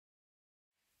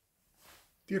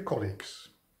Dear colleagues,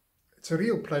 it's a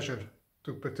real pleasure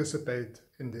to participate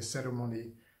in this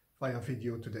ceremony via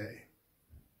video today.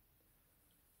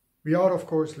 We are, of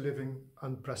course, living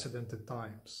unprecedented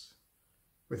times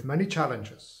with many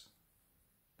challenges,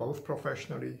 both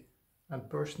professionally and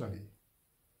personally,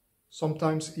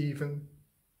 sometimes even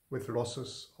with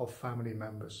losses of family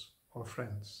members or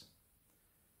friends.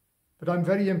 But I'm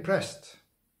very impressed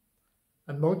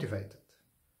and motivated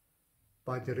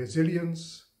by the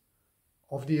resilience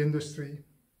of the industry,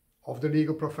 of the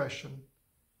legal profession,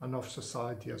 and of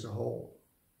society as a whole.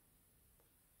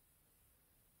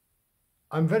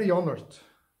 I'm very honored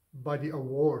by the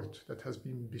award that has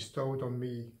been bestowed on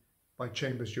me by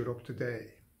Chambers Europe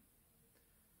today.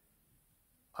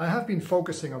 I have been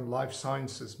focusing on life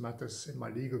sciences matters in my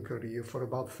legal career for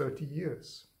about 30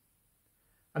 years.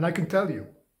 And I can tell you,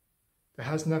 there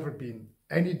has never been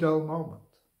any dull moment.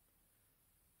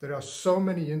 There are so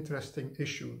many interesting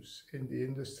issues in the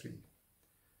industry,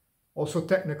 also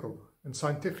technical and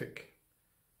scientific,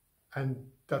 and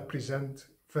that present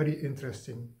very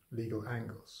interesting legal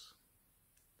angles.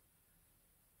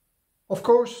 Of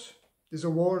course, this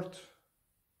award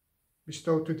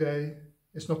bestowed today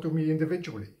is not to me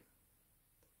individually.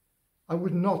 I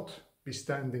would not be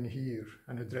standing here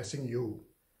and addressing you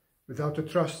without the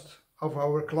trust of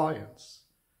our clients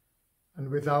and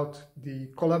without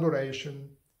the collaboration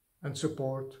and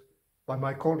support by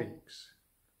my colleagues,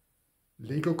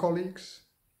 legal colleagues,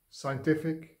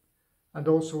 scientific, and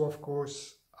also, of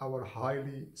course, our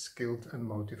highly skilled and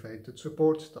motivated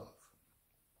support staff,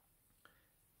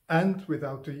 and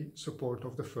without the support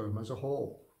of the firm as a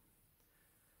whole.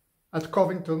 At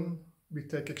Covington, we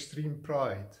take extreme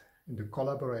pride in the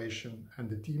collaboration and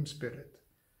the team spirit,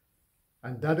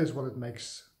 and that is what it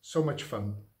makes so much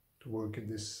fun to work in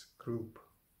this group.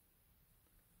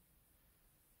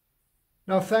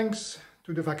 Now, thanks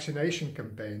to the vaccination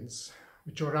campaigns,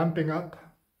 which are ramping up,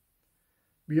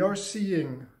 we are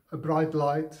seeing a bright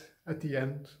light at the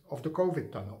end of the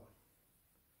COVID tunnel.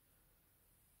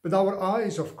 But our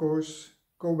eyes, of course,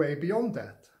 go way beyond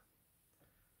that.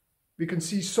 We can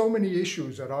see so many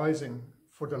issues arising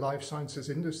for the life sciences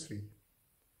industry,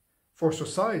 for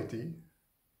society,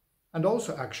 and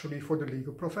also actually for the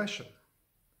legal profession.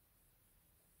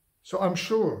 So I'm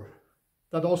sure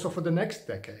that also for the next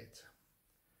decade,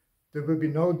 there will be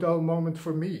no dull moment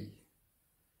for me.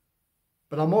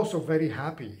 But I'm also very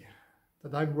happy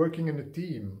that I'm working in a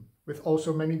team with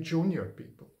also many junior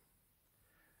people,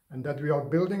 and that we are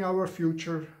building our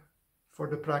future for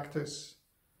the practice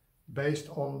based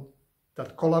on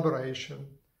that collaboration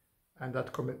and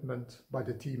that commitment by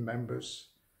the team members,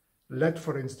 led,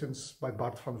 for instance, by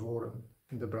Bart van Voren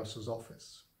in the Brussels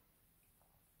office.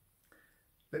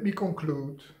 Let me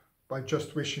conclude by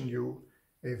just wishing you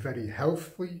a very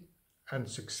healthy and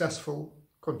successful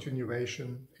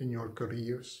continuation in your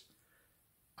careers,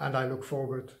 and I look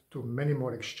forward to many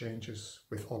more exchanges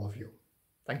with all of you.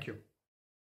 Thank you.